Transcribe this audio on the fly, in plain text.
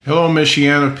Hello,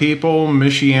 Michiana people,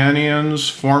 Michianians,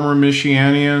 former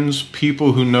Michianians,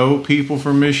 people who know people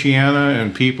from Michiana,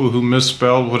 and people who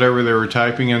misspelled whatever they were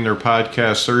typing in their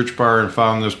podcast search bar and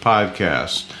found this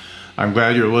podcast. I'm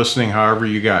glad you're listening however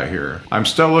you got here. I'm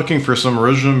still looking for some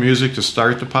original music to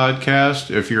start the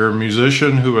podcast. If you're a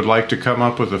musician who would like to come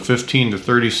up with a 15 to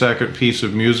 30 second piece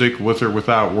of music with or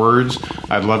without words,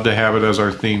 I'd love to have it as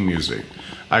our theme music.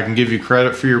 I can give you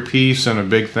credit for your piece and a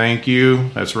big thank you.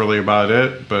 That's really about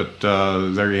it, but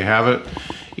there you have it.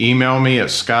 Email me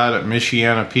at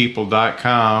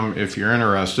scott@michianapeople.com if you're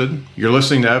interested. You're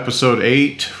listening to episode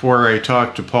 8, where I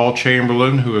talked to Paul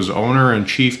Chamberlin, who is owner and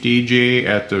chief DJ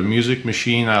at the Music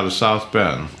Machine out of South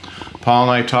Bend. Paul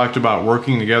and I talked about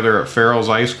working together at Farrell's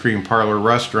Ice Cream Parlour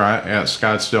restaurant at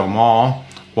Scottsdale Mall,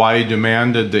 why he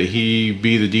demanded that he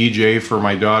be the DJ for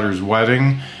my daughter's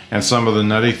wedding, and some of the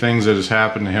nutty things that has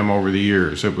happened to him over the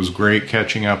years. It was great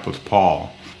catching up with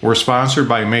Paul. We're sponsored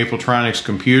by Mapletronics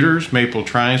Computers.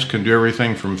 Mapletronics can do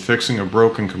everything from fixing a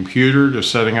broken computer to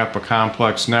setting up a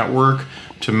complex network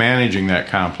to managing that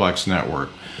complex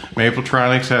network.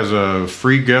 Mapletronics has a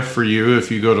free gift for you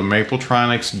if you go to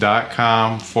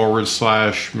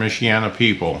mapletronics.com/Michiana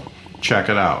People. Check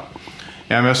it out.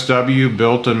 MSW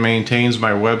built and maintains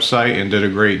my website and did a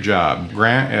great job.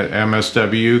 Grant at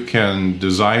MSW can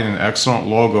design an excellent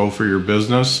logo for your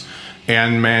business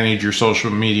and manage your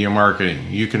social media marketing.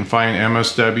 You can find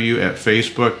MSW at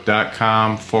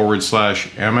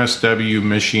facebook.com/MSW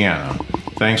Michiana.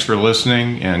 Thanks for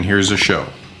listening, and here's the show.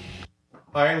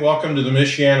 Hi, and welcome to the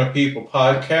Michiana People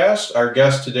podcast. Our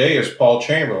guest today is Paul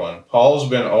Chamberlin. Paul has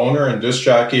been owner and disc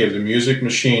jockey of the Music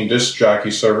Machine disc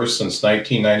jockey service since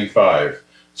 1995.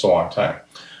 It's a long time.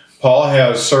 Paul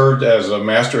has served as a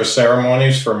master of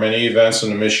ceremonies for many events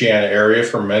in the Michiana area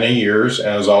for many years, and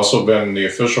has also been the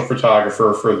official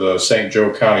photographer for the St. Joe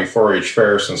County 4-H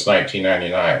Fair since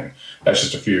 1999. That's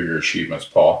just a few of your achievements,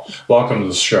 Paul. Welcome to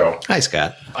the show. Hi,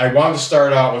 Scott. I wanted to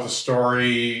start out with a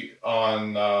story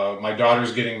on my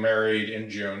daughter's getting married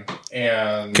in June.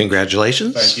 And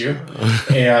congratulations. Thank you.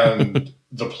 And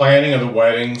the planning of the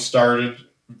wedding started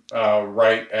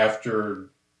right after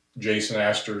Jason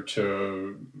asked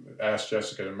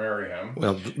Jessica to marry him.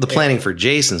 Well, the planning for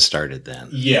Jason started then.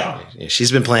 Yeah.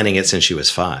 She's been planning it since she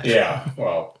was 5. Yeah,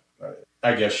 well,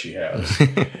 I guess she has.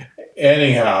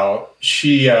 Anyhow,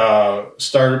 she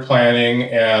started planning,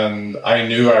 and I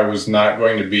knew I was not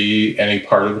going to be any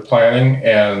part of the planning,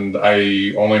 and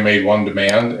I only made one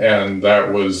demand, and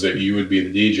that was that you would be the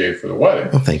DJ for the wedding.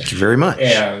 Well, thank you very much.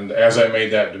 And as I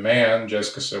made that demand,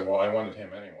 Jessica said, well, I wanted him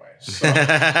anyway.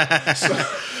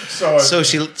 So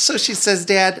she says,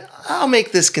 Dad, I'll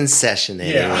make this concession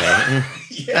anyway. Yeah.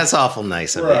 Yeah. That's awful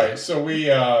nice of you. Right. So we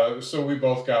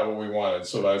both got what we wanted.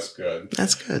 So that's good.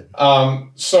 That's good.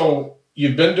 So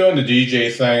you've been doing the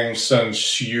DJ thing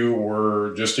since you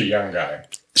were just a young guy.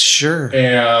 Sure.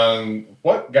 And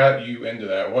what got you into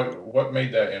that? What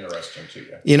made that interesting to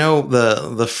you? You know,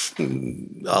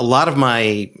 a lot of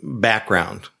my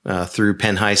background through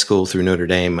Penn High School, through Notre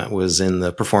Dame, was in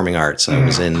the performing arts. I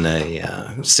was in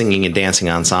singing and dancing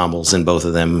ensembles in both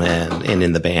of them, and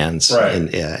in the bands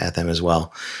at them as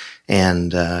well.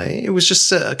 And it was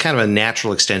just a kind of a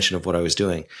natural extension of what I was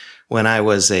doing. When I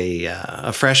was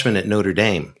a freshman at Notre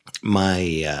Dame,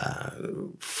 my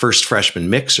first freshman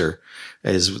mixer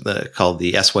is called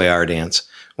the SYR dance,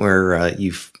 where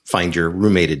you find your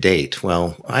roommate a date.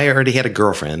 Well, I already had a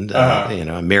girlfriend.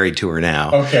 I'm married to her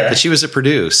now. Okay. But she was at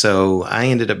Purdue, so I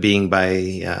ended up being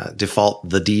by default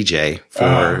the DJ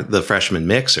for the freshman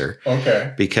mixer.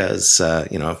 Okay. Because,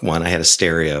 1, I had a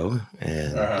stereo,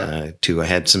 and 2, I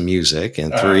had some music,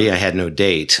 and 3, I had no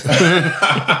date.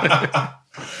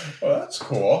 Well, that's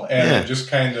cool. And it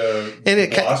just kind of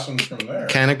blossomed from there.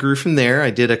 Kind of grew from there. I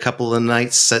did a couple of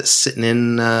nights sitting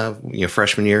in,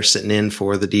 freshman year, sitting in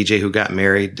for the DJ who got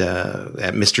married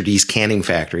at Mr. D's Canning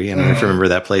Factory. I don't know if you remember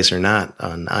that place or not,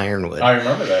 on Ironwood. I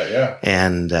remember that, yeah.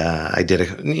 And I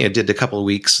did a couple of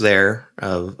weeks there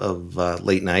of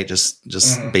late night, just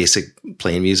basic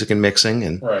playing music and mixing,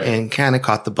 and kind of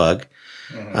caught the bug.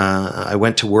 I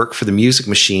went to work for the Music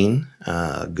Machine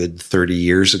a good 30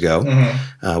 years ago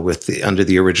under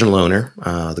the original owner.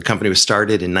 The company was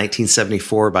started in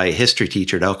 1974 by a history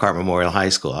teacher at Elkhart Memorial High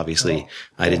School. Obviously,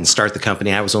 I didn't start the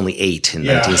company. I was only 8 in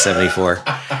 1974.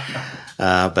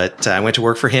 But I went to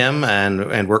work for him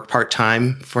and worked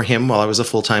part-time for him while I was a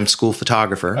full-time school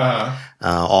photographer.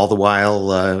 All the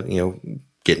while,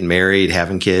 getting married,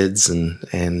 having kids,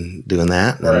 and doing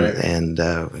that. And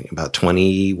about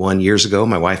 21 years ago,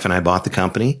 my wife and I bought the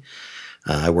company.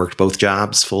 I worked both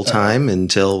jobs full time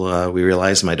until we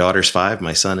realized my daughter's 5,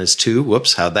 my son is 2.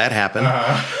 Whoops, how'd that happen?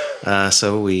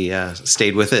 So we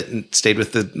stayed with it and stayed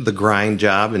with the grind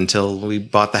job until we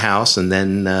bought the house, and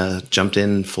then jumped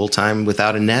in full time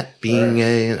without a net, being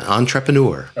an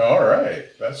entrepreneur. All right,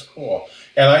 that's cool.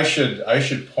 And I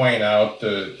should point out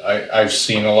that I've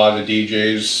seen a lot of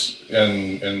DJs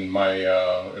in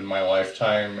my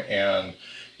lifetime, and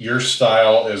your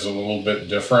style is a little bit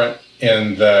different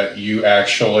in that you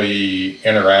actually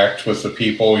interact with the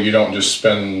people. You don't just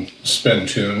spin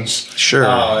tunes. Sure.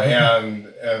 And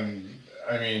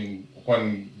I mean,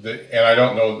 and I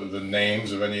don't know the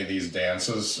names of any of these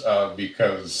dances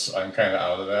because I'm kind of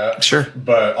out of that. Sure.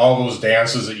 But all those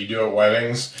dances that you do at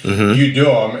weddings, Mm-hmm. you do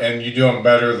them, and you do them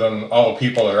better than all the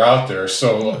people that are out there.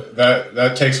 So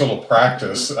that takes a little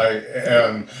practice.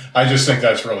 I just think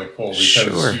that's really cool because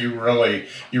Sure. you really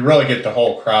get the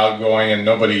whole crowd going, and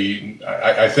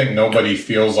I think nobody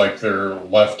feels like they're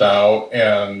left out.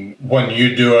 And when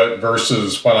you do it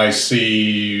versus when I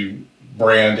see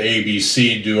brand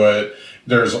ABC do it,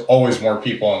 there's always more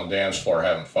people on the dance floor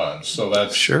having fun. So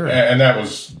that's Sure. And that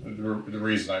was the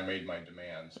reason I made my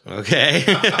demands. Okay.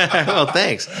 Well,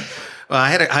 thanks. Well,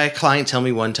 I had a client tell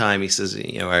me one time, he says,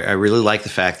 I really like the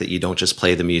fact that you don't just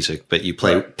play the music, but you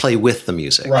play with the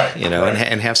music, right?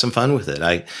 And have some fun with it.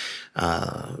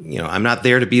 I'm not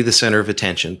there to be the center of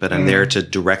attention, but I'm there to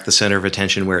direct the center of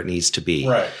attention where it needs to be.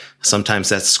 Right. Sometimes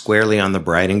that's squarely on the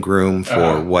bride and groom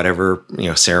for whatever,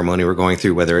 ceremony we're going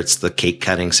through, whether it's the cake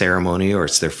cutting ceremony or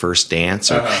it's their first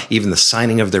dance or even the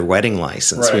signing of their wedding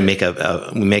license. Right.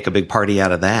 We make a big party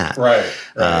out of that. Right.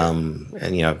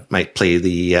 And might play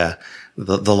the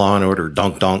Law and Order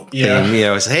donk donk thing.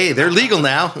 It's, hey, they're legal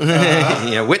now.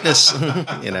 Witness.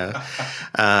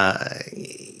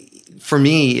 For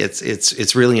me,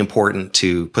 it's really important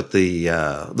to put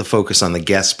the focus on the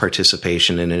guest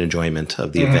participation and enjoyment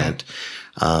of the event.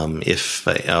 If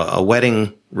a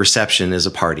wedding reception is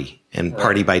a party, and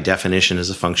party by definition is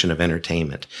a function of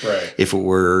entertainment. Right. If it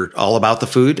were all about the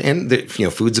food, and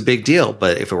food's a big deal,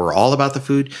 but if it were all about the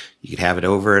food, you could have it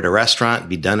over at a restaurant,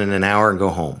 be done in an hour, and go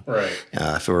home. Right.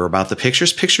 If it were about the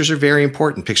pictures are very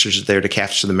important. Pictures are there to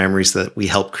capture the memories that we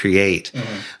help create.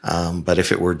 But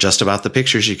if it were just about the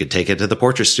pictures, you could take it to the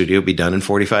portrait studio, be done in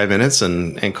 45 minutes,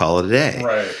 and call it a day.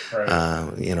 Right.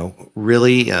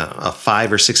 Really, a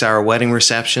 5 or 6 hour wedding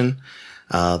reception.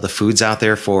 The food's out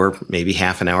there for maybe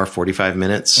half an hour, 45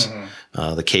 minutes.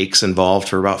 The cake's involved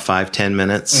for about 5-10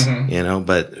 minutes,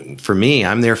 but for me,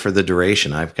 I'm there for the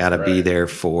duration. I've got to be there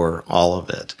for all of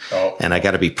it. And I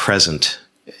got to be present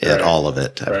at all of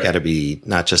it. I've got to be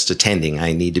not just attending.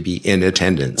 I need to be in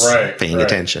attendance, paying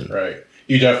attention. Right.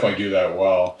 You definitely do that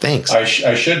well. Thanks. I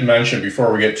should mention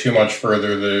before we get too much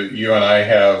further that you and I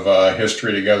have a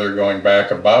history together going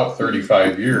back about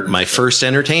 35 years. My first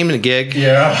entertainment gig.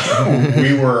 Yeah,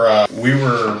 we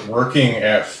were working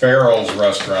at Farrell's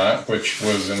restaurant, which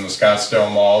was in the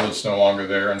Scottsdale Mall. That's no longer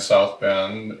there in South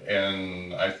Bend.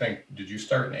 And I think, did you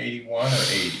start in 81 or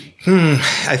 80?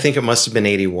 I think it must have been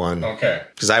 81. Okay.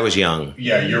 Because I was young.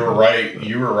 Yeah, you were right.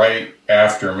 You were right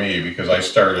after me because I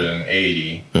started in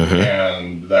 80,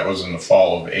 and that was in the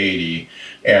fall of 80.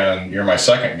 And you're my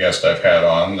second guest I've had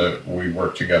on that we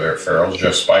worked together at Farrell's.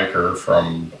 Jeff Spiker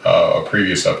from a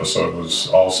previous episode was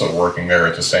also working there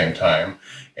at the same time.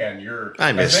 And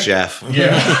I miss Jeff.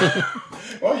 Yeah.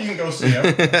 Well, you can go see him.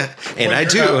 And I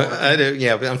do.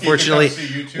 Yeah, but unfortunately,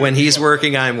 when he's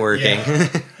working, I'm working. Yeah.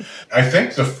 I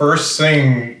think the first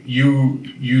thing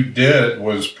you did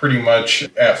was pretty much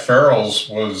at Farrell's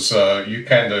was you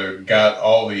kind of got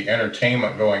all the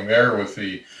entertainment going there with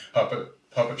the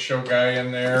puppet show guy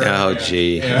in there. Oh,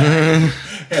 gee. And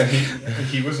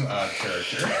he was an odd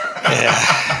character.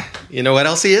 Yeah. You know what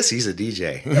else he is? He's a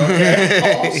DJ.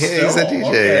 Okay. He's a DJ.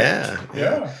 Okay.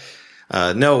 Yeah.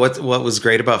 No, what was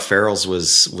great about Farrell's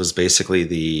was basically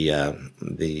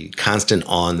the constant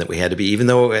on that we had to be, even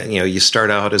though you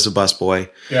start out as a busboy.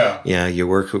 Yeah, you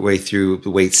work your way through the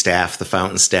wait staff, the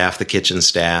fountain staff, the kitchen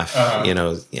staff.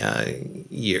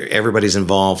 Everybody's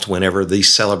involved whenever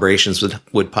these celebrations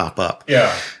would pop up.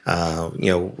 Yeah.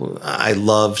 I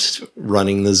loved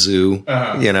running the zoo.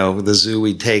 The zoo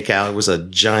we'd take out, it was a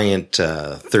giant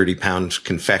 30-pound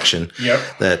confection.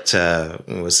 That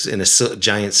was in a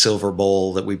giant silver bowl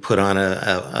that we put on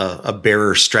a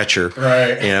bearer stretcher.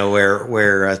 Right.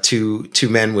 Where two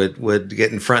men would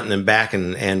get in front and back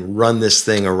and run this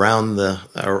thing around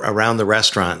the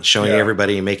restaurant, showing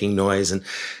everybody and making noise. And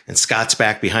Scott's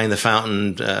back behind the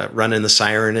fountain, running the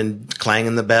siren and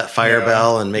clanging the fire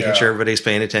bell and making sure everybody's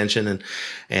paying attention.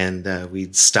 And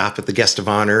we'd stop at the guest of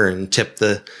honor and tip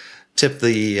the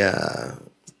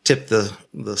tip the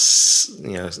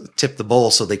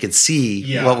bowl so they could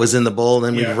see what was in the bowl. And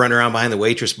then we'd run around behind the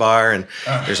waitress bar, and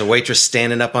there's a waitress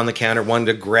standing up on the counter, one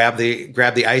to grab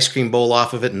the ice cream bowl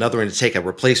off of it, another one to take a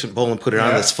replacement bowl and put it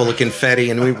on that's full of confetti,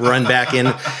 and we'd run back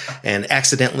in and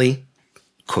accidentally,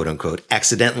 quote unquote,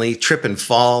 accidentally trip and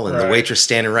fall, and the waitress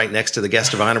standing right next to the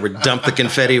guest of honor would dump the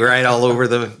confetti right all over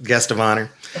the guest of honor.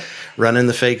 Running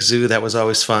the fake zoo, that was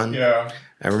always fun. Yeah.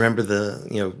 I remember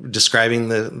describing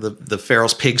the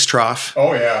Farrell's Pigs Trough.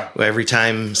 Oh yeah. Every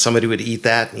time somebody would eat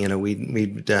that,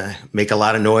 we'd make a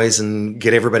lot of noise and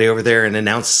get everybody over there and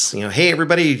announce, hey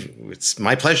everybody, it's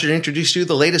my pleasure to introduce you to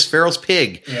the latest Farrell's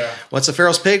Pig. Yeah. What's a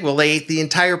Farrell's Pig? Well, they ate the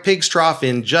entire Pigs Trough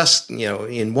in just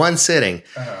in one sitting.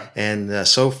 Uh-huh. And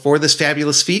so for this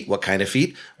fabulous feat, what kind of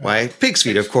feat? Why, pig's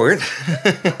feet, of course.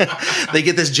 They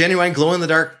get this genuine glow in the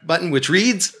dark button, which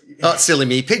reads, oh, silly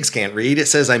me, pigs can't read. It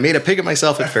says, I made a pig of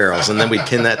myself at Farrell's. And then we'd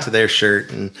pin that to their shirt,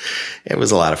 and it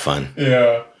was a lot of fun.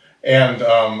 Yeah. And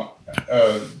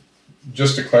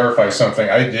just to clarify something,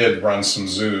 I did run some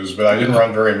zoos, but I didn't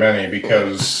run very many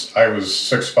because I was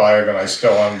 6'5", and I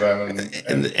still am then.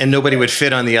 And nobody would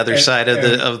fit on the other side of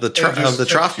the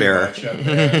trough bearer.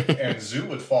 And zoo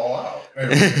would fall out.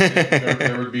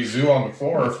 There would be zoo on the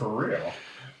floor for real.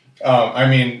 I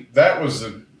mean, that was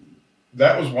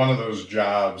one of those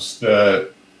jobs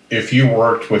that if you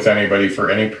worked with anybody for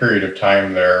any period of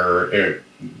time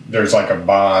there's like a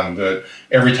bond that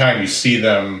every time you see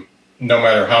them, no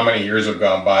matter how many years have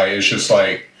gone by, it's just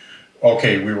like,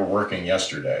 okay, we were working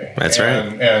yesterday. That's right.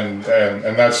 And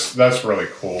that's really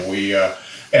cool. We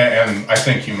and I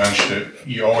think you mentioned it,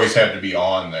 you always had to be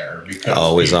on there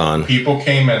because people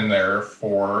came in there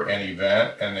for an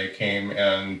event, and they came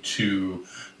in to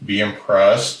be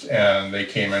impressed, and they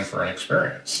came in for an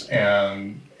experience.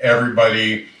 And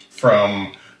everybody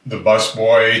from the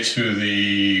busboy to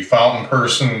the fountain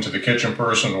person to the kitchen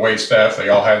person, the wait staff, they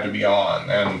all had to be on.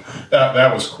 And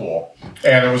that was cool.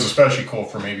 And it was especially cool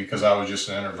for me because I was just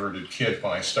an introverted kid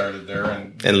when I started there.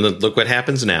 And look what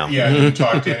happens now. Yeah, I didn't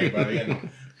talk to anybody.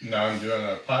 And now I'm doing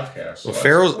a podcast. So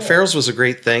well, Farrell's was a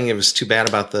great thing. It was too bad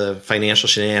about the financial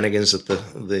shenanigans that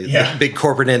the big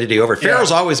corporate entity over.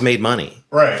 Farrell's always made money.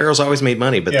 Right. Farrell's always made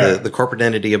money, but the corporate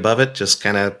entity above it just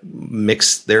kind of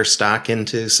mixed their stock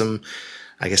into some,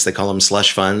 I guess they call them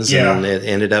slush funds, and it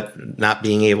ended up not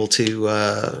being able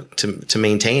to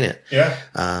maintain it.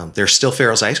 Yeah. There's still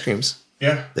Farrell's ice creams.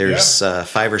 Yeah. There's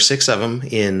 5 or 6 of them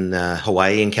in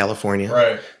Hawaii and California.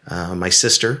 Right. My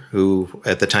sister, who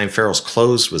at the time Farrell's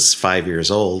closed was 5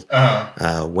 years old,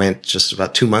 went just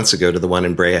about 2 months ago to the one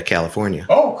in Brea, California.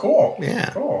 Oh, cool.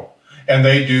 Yeah. Cool. And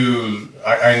they do,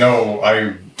 I know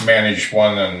I managed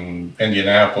one in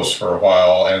Indianapolis for a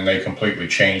while, and they completely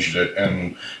changed it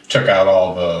and took out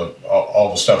all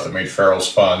the stuff that made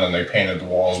Farrell's fun, and they painted the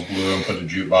walls blue and put a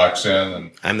jukebox in.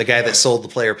 And I'm the guy that sold the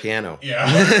player piano.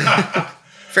 Yeah.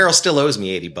 Farrell still owes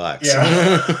me $80.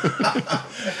 Yeah.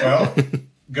 Well,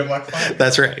 good luck finding it.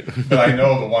 That's right. But I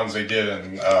know the ones they did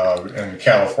in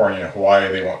California and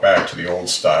Hawaii, they went back to the old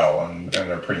style, and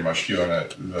they're pretty much doing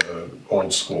it the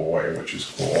old school way, which is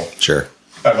cool. Sure.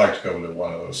 I'd like to go to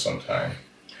one of those sometime.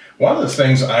 One of the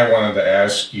things I wanted to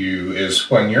ask you is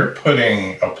when you're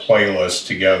putting a playlist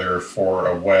together for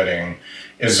a wedding,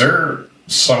 is there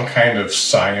some kind of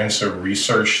science or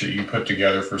research that you put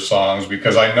together for songs?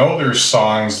 Because I know there's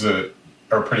songs that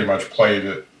are pretty much played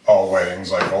at all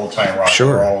weddings, like old time rock and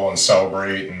roll and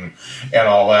Celebrate and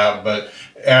all that. But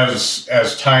as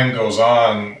time goes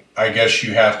on, I guess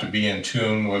you have to be in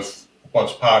tune with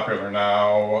what's popular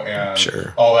now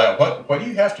and all that. What do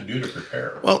you have to do to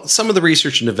prepare? Well, some of the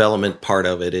research and development part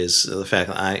of it is the fact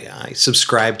that I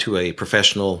subscribe to a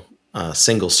professional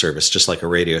single service, just like a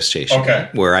radio station,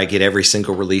 where I get every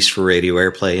single release for radio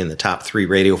airplay in the top 3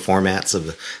 radio formats of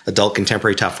the adult,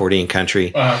 contemporary, top 40, and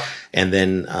country. And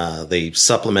then they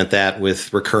supplement that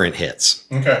with recurrent hits.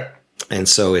 Okay. And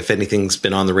so if anything's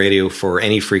been on the radio for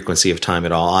any frequency of time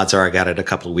at all, odds are I got it a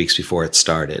couple of weeks before it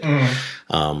started.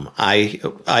 I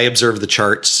observe the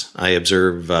charts. I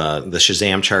observe the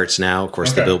Shazam charts now, of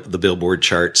course, the Billboard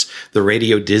charts. The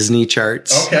Radio Disney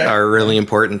charts are really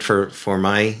important for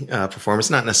my performance,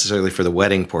 not necessarily for the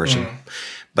wedding portion,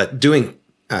 but doing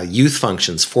youth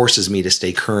functions forces me to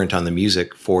stay current on the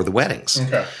music for the weddings.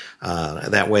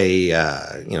 That way,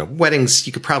 weddings,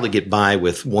 you could probably get by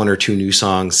with 1 or 2 new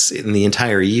songs in the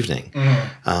entire evening.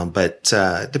 But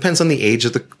it depends on the age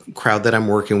of the crowd that I'm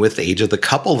working with, the age of the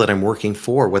couple that I'm working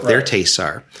for, what their tastes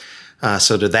are.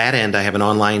 So to that end, I have an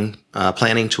online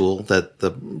planning tool that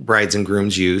the brides and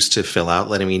grooms use to fill out,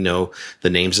 letting me know the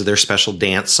names of their special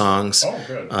dance songs.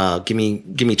 Oh,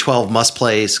 good. Give me 12 must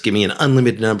plays. Give me an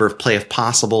unlimited number of play if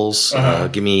possibles.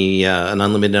 Give me an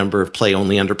unlimited number of play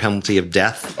only under penalty of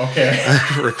death. Okay.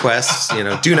 Requests.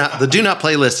 The do not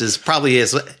play list is probably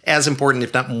as important,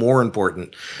 if not more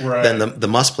important, than the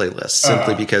must play list.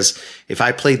 Simply because if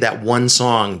I played that one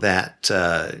song that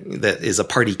is a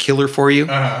party killer for you,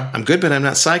 I'm good, but I'm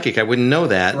not psychic. I wouldn't know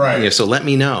that. Right. So let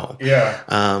me know. Yeah.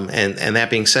 And that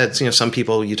being said, some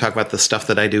people, you talk about the stuff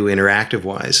that I do interactive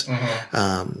wise.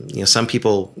 Some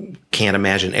people can't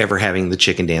imagine ever having the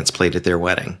chicken dance played at their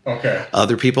wedding. Okay.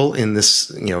 Other people in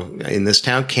this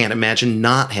town can't imagine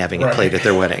not having it played at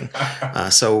their wedding.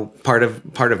 So part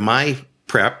of my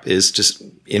prep is just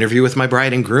interview with my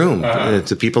bride and groom,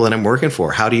 the people that I'm working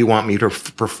for. How do you want me to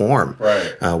perform?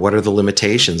 Right. What are the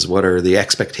limitations? What are the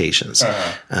expectations?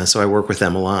 So I work with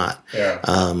them a lot. Yeah.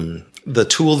 The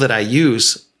tool that I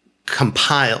use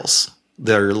compiles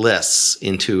their lists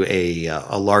into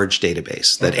a large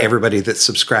database that everybody that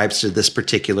subscribes to this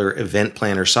particular event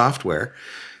planner software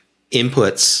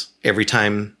inputs every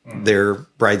time their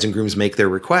brides and grooms make their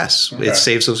requests. It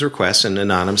saves those requests and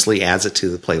anonymously adds it to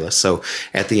the playlist. So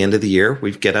at the end of the year,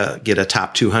 we get a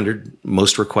top 200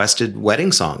 most requested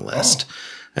wedding song list.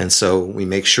 And so we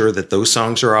make sure that those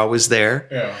songs are always there.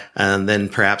 Yeah. And then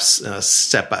perhaps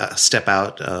step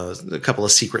out a couple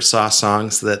of secret sauce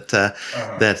songs that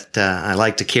I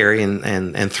like to carry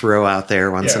and throw out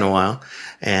there once in a while.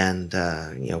 And,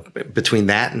 between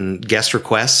that and guest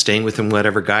requests, staying within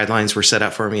whatever guidelines were set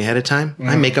out for me ahead of time,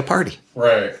 I make a party.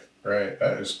 Right.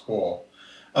 That is cool.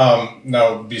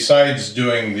 Now, besides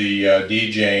doing the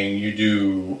DJing, you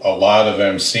do a lot of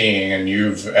emceeing, and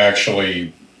you've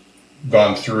actually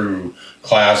gone through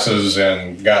classes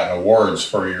and gotten awards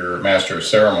for your Master of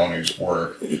Ceremonies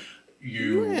work.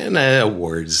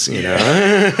 Awards, it's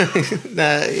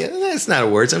not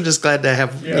awards. I'm just glad to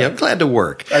have, glad to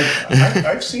work.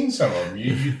 I've seen some of them.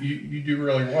 You do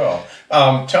really well.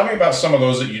 Tell me about some of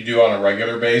those that you do on a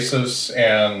regular basis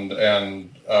and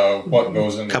what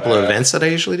goes into a couple of events that I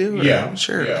usually do. Yeah,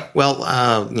 sure. Yeah. Well,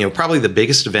 probably the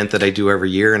biggest event that I do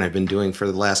every year, and I've been doing for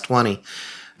the last 20.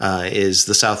 Is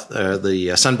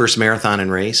the Sunburst Marathon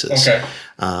and Races. Okay.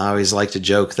 I always like to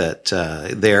joke that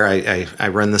there I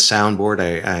run the soundboard.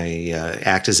 I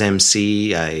act as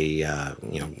MC. I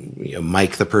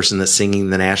mic the person that's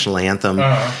singing the national anthem.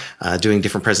 Doing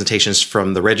different presentations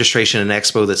from the registration and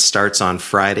expo that starts on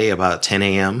Friday about 10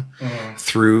 a.m.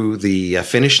 Through the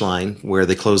finish line where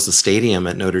they close the stadium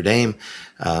at Notre Dame.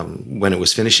 When it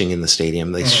was finishing in the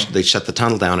stadium, they shut the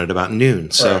tunnel down at about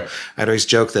noon. So I'd always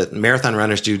joke that marathon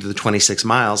runners do the 26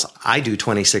 miles. I do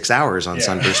 26 hours on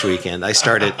Sunburst weekend. I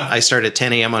start at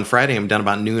 10 a.m. on Friday. I'm done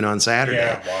about noon on Saturday.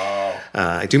 Yeah, wow.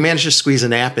 I do manage to squeeze a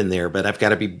nap in there, but I've got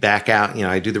to be back out.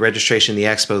 I do the registration, the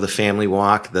expo, the family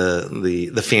walk,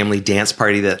 the family dance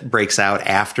party that breaks out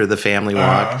after the family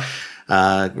walk.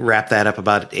 Wrap that up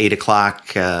about 8 o'clock,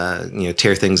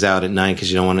 tear things out at 9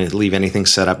 because you don't want to leave anything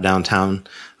set up downtown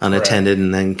unattended,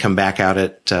 and then come back out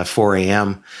at 4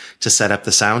 a.m. to set up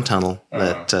the sound tunnel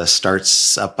that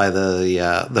starts up by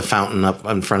the fountain up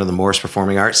in front of the Morris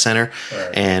Performing Arts Center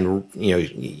and,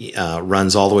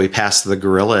 runs all the way past the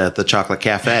Gorilla at the Chocolate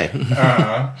Cafe.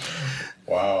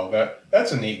 Wow,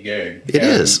 that's a neat gig. It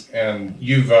is. And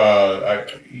you've I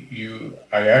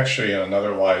actually in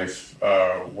another life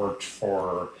worked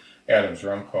for Adams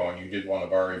Rumco, and you did one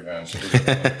of our events.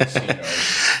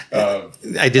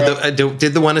 I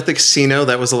did the one at the casino.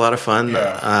 That was a lot of fun.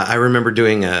 Yeah. I remember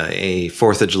doing a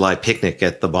 4th of July picnic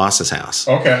at the boss's house.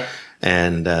 Okay.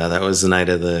 And that was the night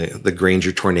of the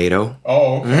Granger tornado.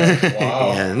 Oh, okay.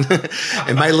 Wow.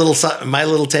 and my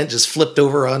little tent just flipped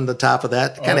over on the top of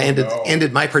that. Kind of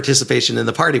ended my participation in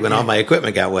the party when all my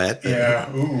equipment got wet.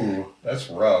 Yeah. Ooh, that's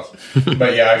rough.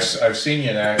 But yeah, I've seen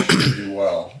you in action. You do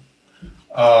well.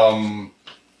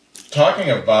 Talking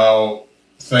about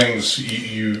things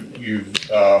you've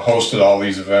hosted all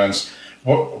these events.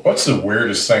 What's the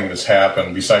weirdest thing that's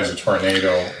happened besides a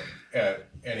tornado at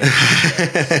any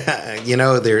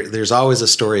event? There's always a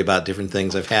story about different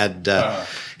things. I've had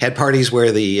parties where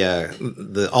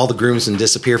all the groomsmen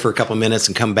disappear for a couple minutes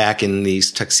and come back in these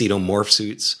tuxedo morph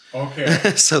suits.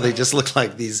 Okay. So they just look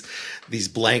like these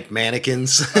blank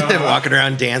mannequins walking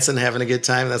around dancing, having a good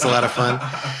time. That's a lot of fun.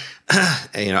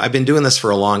 I've been doing this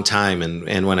for a long time,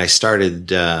 and when I started,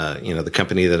 the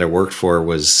company that I worked for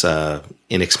was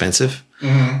inexpensive,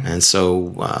 and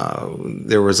so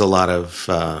there was a lot of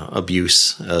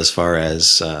abuse as far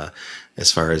as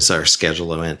as far as our schedule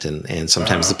went. And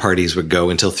sometimes the parties would go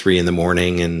until 3 a.m.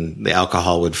 and the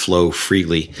alcohol would flow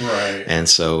freely. Right. And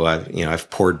so, I've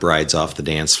poured brides off the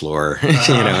dance floor,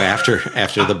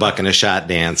 after the buck and a shot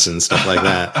dance and stuff like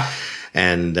that.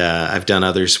 And I've done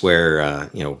others where,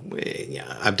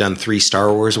 I've done 3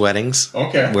 Star Wars weddings.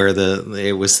 Okay. Where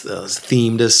it was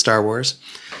themed as Star Wars.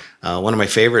 One of my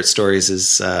favorite stories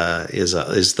is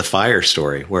the fire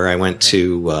story, where I went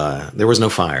to. There was no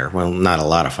fire. Well, not a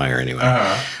lot of fire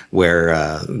anyway.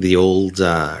 Where the old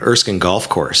Erskine golf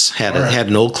course had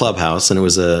an old clubhouse, and it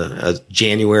was a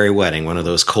January wedding, one of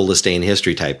those coldest day in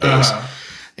history type days.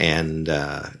 And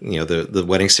the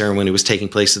wedding ceremony was taking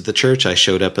place at the church. I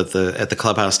showed up at the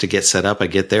clubhouse to get set up. I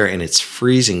get there and it's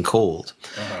freezing cold.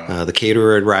 The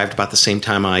caterer arrived about the same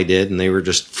time I did, and they were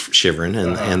just shivering.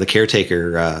 And the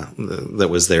caretaker that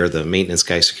was there, the maintenance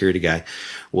guy, security guy,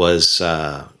 was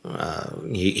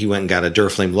he went and got a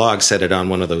Duraflame log, set it on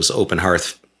one of those open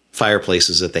hearth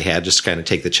fireplaces that they had, just to kind of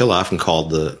take the chill off, and called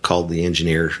the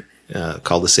engineer.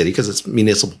 Called the city, because it's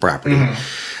municipal property,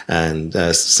 and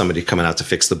somebody coming out to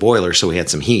fix the boiler, so we had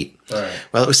some heat. Right.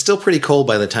 Well, it was still pretty cold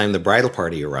by the time the bridal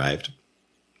party arrived,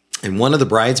 and one of the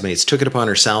bridesmaids took it upon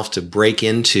herself to break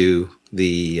into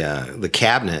the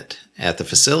cabinet at the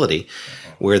facility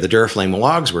where the Duraflame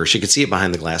logs were. She could see it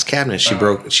behind the glass cabinet. She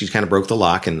kind of broke the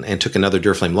lock and took another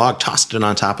Duraflame log, tossed it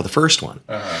on top of the first one.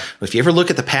 If you ever look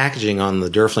at the packaging on the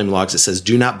Duraflame logs, it says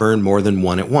 "Do not burn more than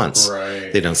one at once."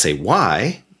 Right. They don't say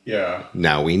why. Yeah.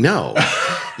 Now we know.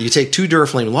 You take 2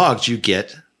 Duraflame logs, you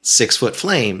get 6-foot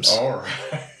flames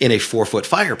in a 4-foot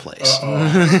fireplace.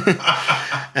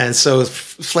 And so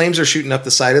flames are shooting up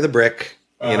the side of the brick,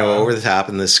 over the top,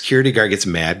 and the security guard gets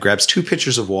mad, grabs 2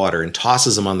 pitchers of water and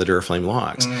tosses them on the Duraflame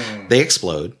logs. They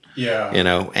explode. Yeah.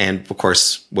 And of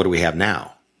course, what do we have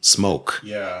now? Smoke.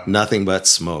 Yeah. Nothing but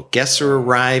smoke. Guests are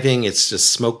arriving. It's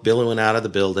just smoke billowing out of the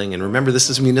building. And remember, this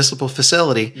is a municipal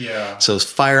facility. Yeah. So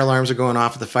fire alarms are going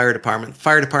off at the fire department. The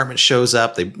fire department shows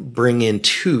up. They bring in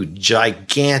 2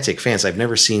 gigantic fans. I've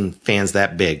never seen fans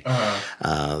that big.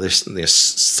 They're the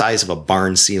size of a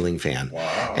barn ceiling fan.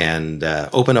 Wow. And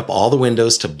open up all the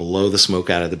windows to blow the smoke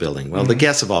out of the building. Well, the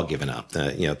guests have all given up.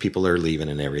 People are leaving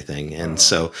and everything. And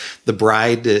so the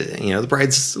bride, the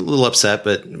bride's a little upset,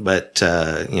 but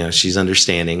she's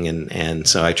understanding, and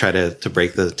so I try to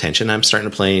break the tension. I'm starting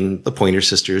to play the Pointer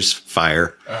Sisters,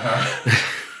 Fire.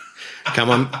 Come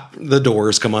on, The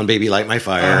Doors, Come On Baby, Light My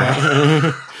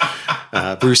Fire.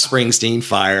 Bruce Springsteen,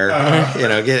 Fire.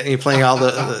 Playing all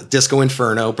the Disco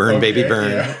Inferno, Burn Baby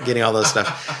Burn, getting all those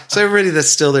stuff. So everybody that's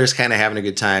still there is kind of having a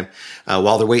good time.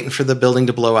 While they're waiting for the building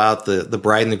to blow out, the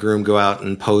bride and the groom go out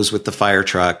and pose with the fire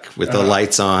truck with the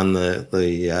lights on. The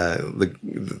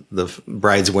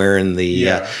bride's wearing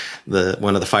the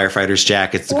one of the firefighters'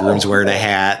 jackets. The groom's wearing a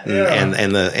hat,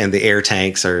 and the air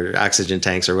tanks or oxygen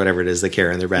tanks or whatever it is they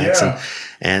carry on their backs.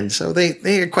 And so they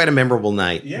had quite a memorable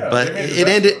night. Yeah, but it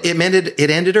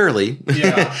ended early.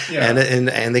 Yeah, yeah.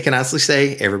 and they can honestly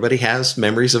say everybody has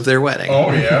memories of their wedding.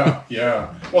 Oh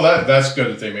yeah. Well, that's good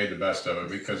that they made the best of it,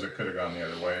 because it could have gone the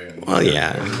other way. And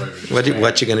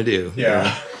what you gonna do?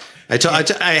 Yeah.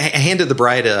 I handed the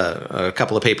bride a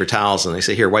couple of paper towels, and I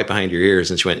said, "Here, wipe behind your ears."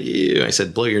 And she went, "Ew." I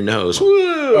said, "Blow your nose." Whoa.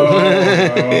 Oh,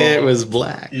 no. It was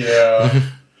black. Yeah.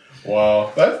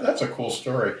 Wow, that's a cool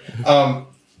story.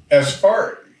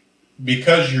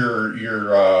 Because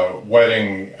your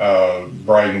wedding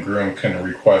bride and groom can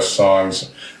request songs,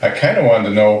 I kind of wanted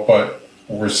to know what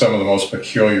were some of the most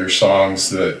peculiar songs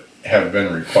that have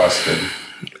been requested.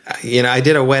 I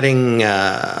did a wedding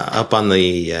up on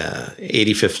the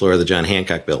 85th floor of the John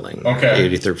Hancock building,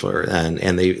 83rd floor,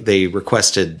 and they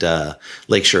requested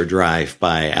Lakeshore Drive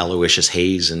by Aloysius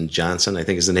Hayes and Johnson, I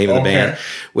think is the name of the band,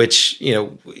 which,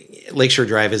 Lakeshore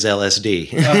Drive is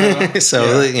LSD.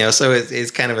 So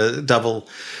it's kind of a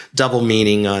double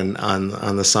meaning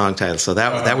on the song title. So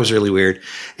that was really weird.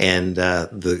 And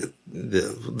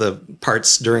the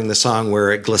parts during the song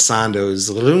where it glissandos,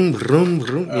 vroom, vroom,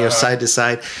 vroom, side to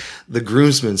side, the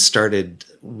groomsmen started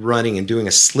running and doing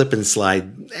a slip and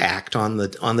slide act on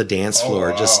the dance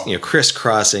floor, just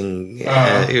crisscrossing.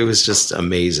 It was just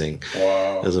amazing.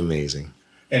 Wow, it was amazing.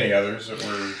 Any others that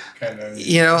were kind of...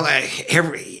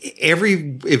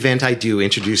 every event I do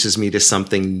introduces me to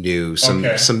something new, some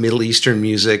Middle Eastern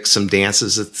music, some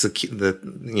dances. It's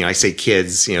I say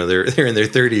kids, they're in their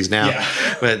 30s now,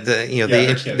 but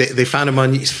they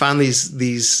found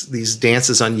these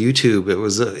dances on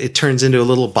YouTube. It turns into a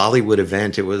little Bollywood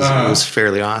event. It was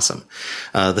fairly awesome.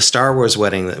 The Star Wars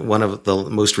wedding, one of the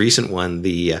most recent one,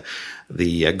 the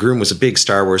groom was a big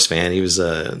Star Wars fan. He was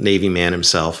a Navy man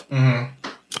himself. Mm-hmm.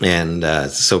 And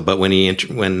but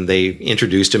when they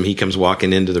introduced him, he comes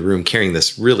walking into the room carrying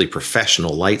this really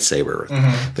professional lightsaber,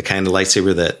 the kind of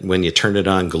lightsaber that when you turn it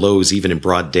on glows even in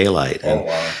broad daylight. And,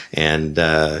 wow. And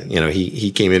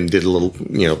he came in and did a little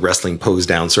wrestling pose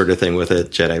down sort of thing with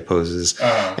it, Jedi poses,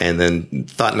 and then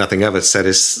thought nothing of it. Set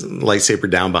his lightsaber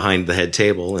down behind the head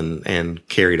table and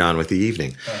carried on with the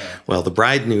evening. Well, the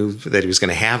bride knew that he was going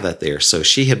to have that there, so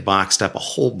she had boxed up a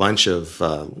whole bunch of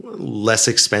less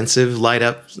expensive light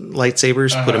up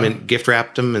lightsabers, put them in, gift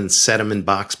wrapped them, and set them in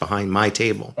box behind my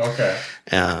table. Okay.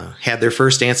 Had their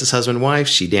first dance as husband and wife.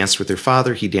 She danced with her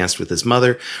father. He danced with his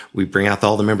mother. We bring out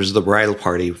all the members of the bridal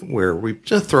party, where we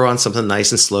just throw on something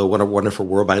nice and slow. What a Wonderful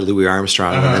World by Louis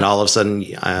Armstrong, and then all of a sudden,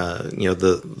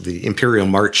 the Imperial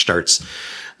March starts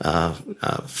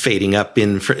fading up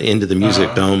into the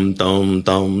music, dum dum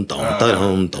dum dum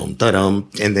dum dum dum,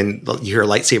 and then you hear a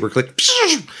lightsaber click,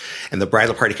 and the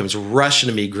bridal party comes rushing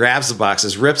to me, grabs the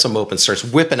boxes, rips them open, starts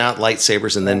whipping out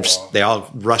lightsabers, and then they all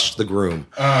rush the groom.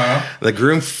 The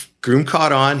groom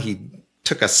caught on. He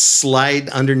took a slide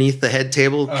underneath the head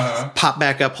table, popped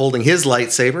back up holding his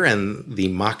lightsaber, and the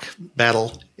mock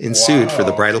battle ensued for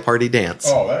the bridal party dance.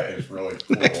 Oh, that is really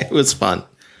cool. It was fun.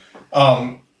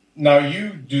 Now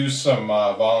you do some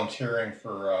volunteering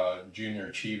for Junior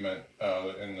Achievement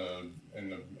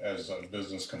as a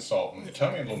business consultant.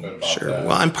 Tell me a little bit about that.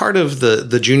 Well, I'm part of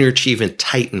the Junior Achievement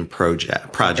Titan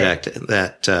project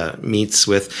that meets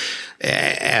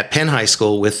at Penn High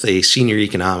School with a senior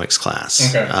economics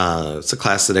class. Okay. It's a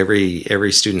class that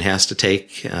every student has to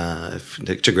take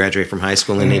to graduate from high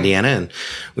school in Indiana, and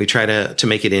we try to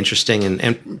make it interesting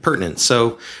and pertinent.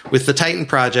 So with the Titan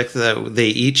project, they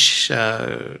each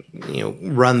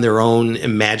run their own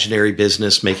imaginary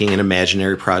business, making an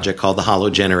imaginary project called the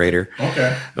Hollow Generator.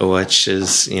 Okay. Which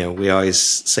is, we always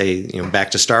say,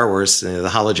 back to Star Wars, the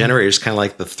Hollow Generator is kind of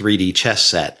like the 3D chess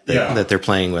set that they're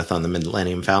playing with on the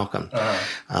Millennium Falcon.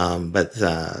 But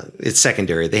it's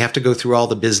secondary. They have to go through all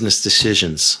the business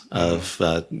decisions of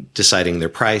deciding their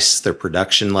price, their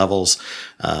production levels,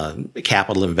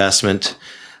 capital investment,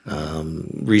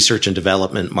 research and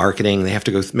development, marketing. They have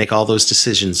to go make all those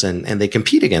decisions, and they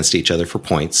compete against each other for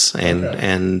points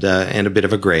and a bit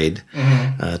of a grade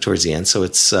towards the end. So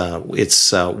it's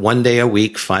 1 day a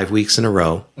week, 5 weeks in a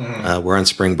row. We're on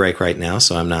spring break right now,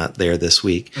 so I'm not there this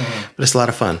week, but it's a lot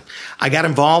of fun. I got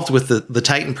involved with the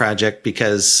Titan project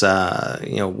because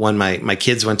my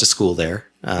kids went to school there.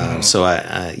 So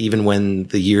I even when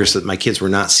the years that my kids were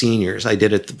not seniors, I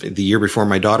did it the year before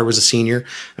my daughter was a senior.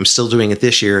 I'm still doing it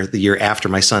this year, the year after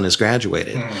my son has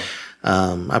graduated.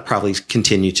 I probably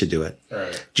continue to do it.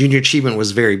 Right. Junior Achievement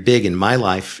was very big in my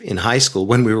life in high school.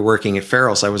 When we were working at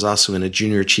Farrell's, I was also in a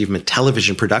Junior Achievement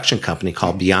television production company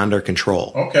called Beyond Our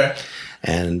Control. Okay.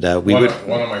 And one of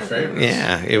my favorites.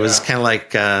 Yeah, it was kind of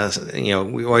like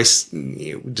we always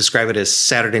describe it as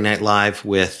Saturday Night Live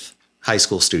with high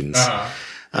school students.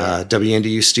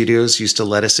 WNDU Studios used to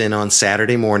let us in on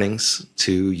Saturday mornings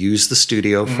to use the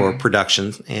studio for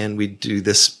production, and we'd do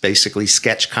this basically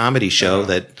sketch comedy show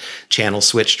that channel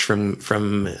switched from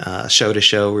show to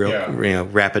show,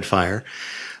 rapid fire.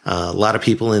 A lot of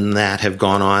people in that have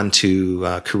gone on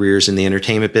to careers in the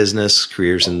entertainment business,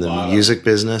 careers in the music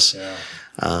business. Yeah.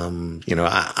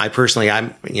 I personally,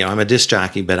 I'm a disc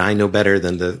jockey, but I know better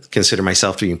than to consider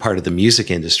myself to be part of the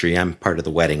music industry. I'm part of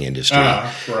the wedding industry,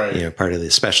 part of the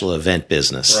special event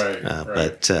business.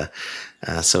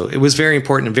 So it was very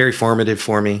important and very formative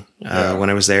for me. When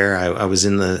I was there, I was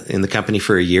in the company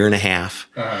for a year and a half.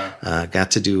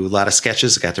 Got to do a lot of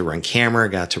sketches. Got to run camera.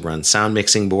 Got to run sound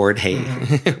mixing board. Hey,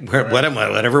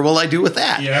 whatever will I do with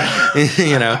that? Yeah.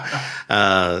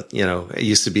 I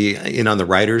used to be in on the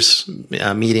writers'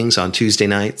 meetings on Tuesday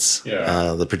nights.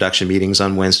 The production meetings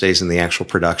on Wednesdays, and the actual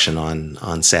production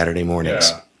on Saturday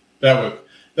mornings. Yeah,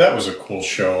 that was a cool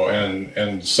show,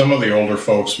 and some of the older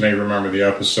folks may remember the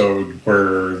episode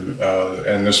where,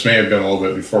 and this may have been a little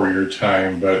bit before your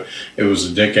time, but it was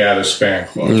the Dick Addis fan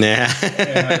club. Nah.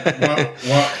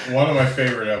 One of my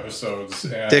favorite episodes.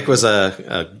 And Dick was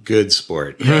a good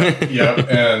sport.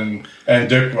 And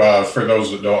Dick, for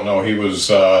those that don't know, he was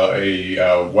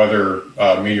a weather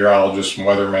meteorologist and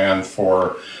weatherman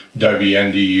for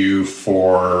WNDU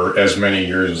for as many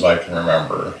years as I can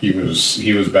remember. He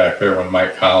was back there when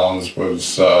Mike Collins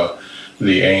was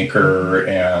the anchor,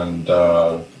 and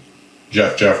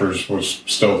Jeff Jeffers was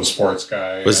still the sports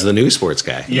guy. Was the new sports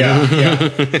guy.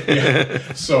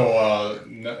 Yeah. So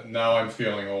now I'm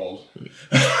feeling old.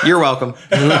 You're welcome.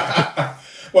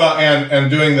 Well, and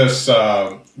doing this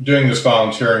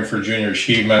volunteering for Junior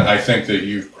Achievement, I think that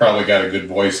you've probably got a good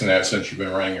voice in that since you've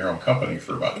been running your own company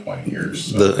for about 20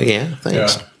 years. So.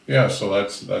 Thanks. Yeah, so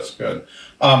that's good.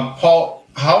 Paul,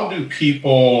 how do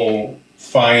people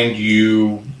find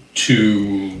you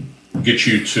to get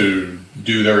you to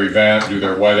do their event, do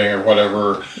their wedding, or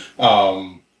whatever,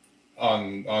 on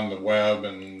the web?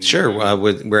 And Sure.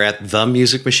 We're at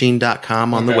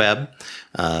themusicmachine.com on the web,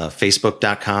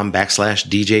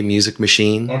 facebook.com/DJ Music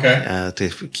Machine. Okay. To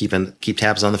keep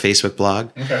tabs on the Facebook blog.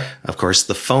 Okay. Of course,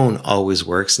 the phone always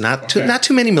works. Not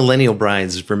too many millennial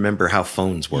brides remember how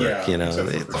phones work,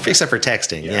 except for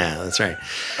texting. Yeah, that's right.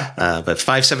 But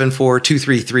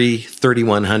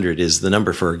 574-233-3100 is the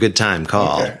number for a good time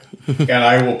call. Okay. And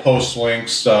I will post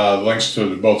links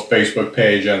to both Facebook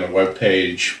page and the web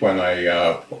page when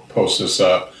I post this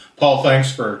up. Paul,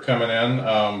 thanks for coming in.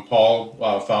 Paul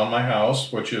found my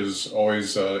house, which is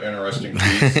always an interesting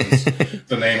feat since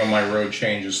the name of my road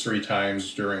changes 3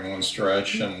 times during one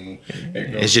stretch. And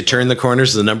as you turn the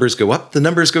corners, the numbers go up, the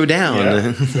numbers go down.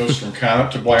 Yeah, it goes from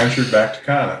Conant to Blanchard back to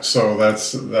Conant. So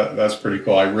that's pretty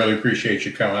cool. I really appreciate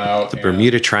you coming out. The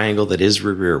Bermuda Triangle that is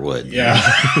Rearwood. Yeah.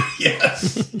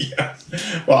 Yes.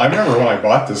 Well, I remember when I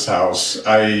bought this house,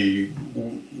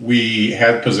 we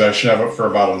had possession of it for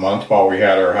about a month while we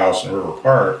had our house in River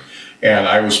Park, and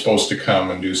I was supposed to come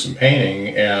and do some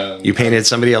painting. And you painted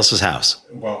somebody else's house?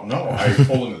 Well, no, I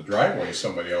pulled in the driveway of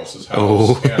somebody else's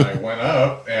house, and I went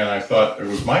up, and I thought it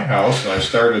was my house, and I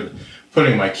started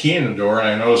putting my key in the door, and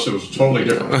I noticed it was a totally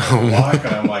different lock,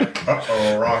 and I'm like,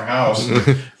 uh-oh, wrong house.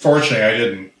 And fortunately, I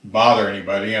didn't bother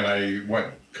anybody, and I went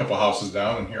a couple houses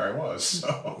down, and here I was.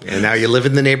 So. And now you live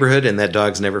in the neighborhood, and that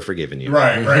dog's never forgiven you.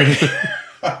 Right.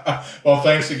 Well,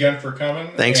 thanks again for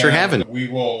coming. Thanks for having me. We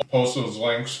will post those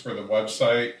links for the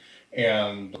website,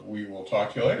 and we will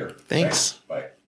talk to you later. Thanks. Bye.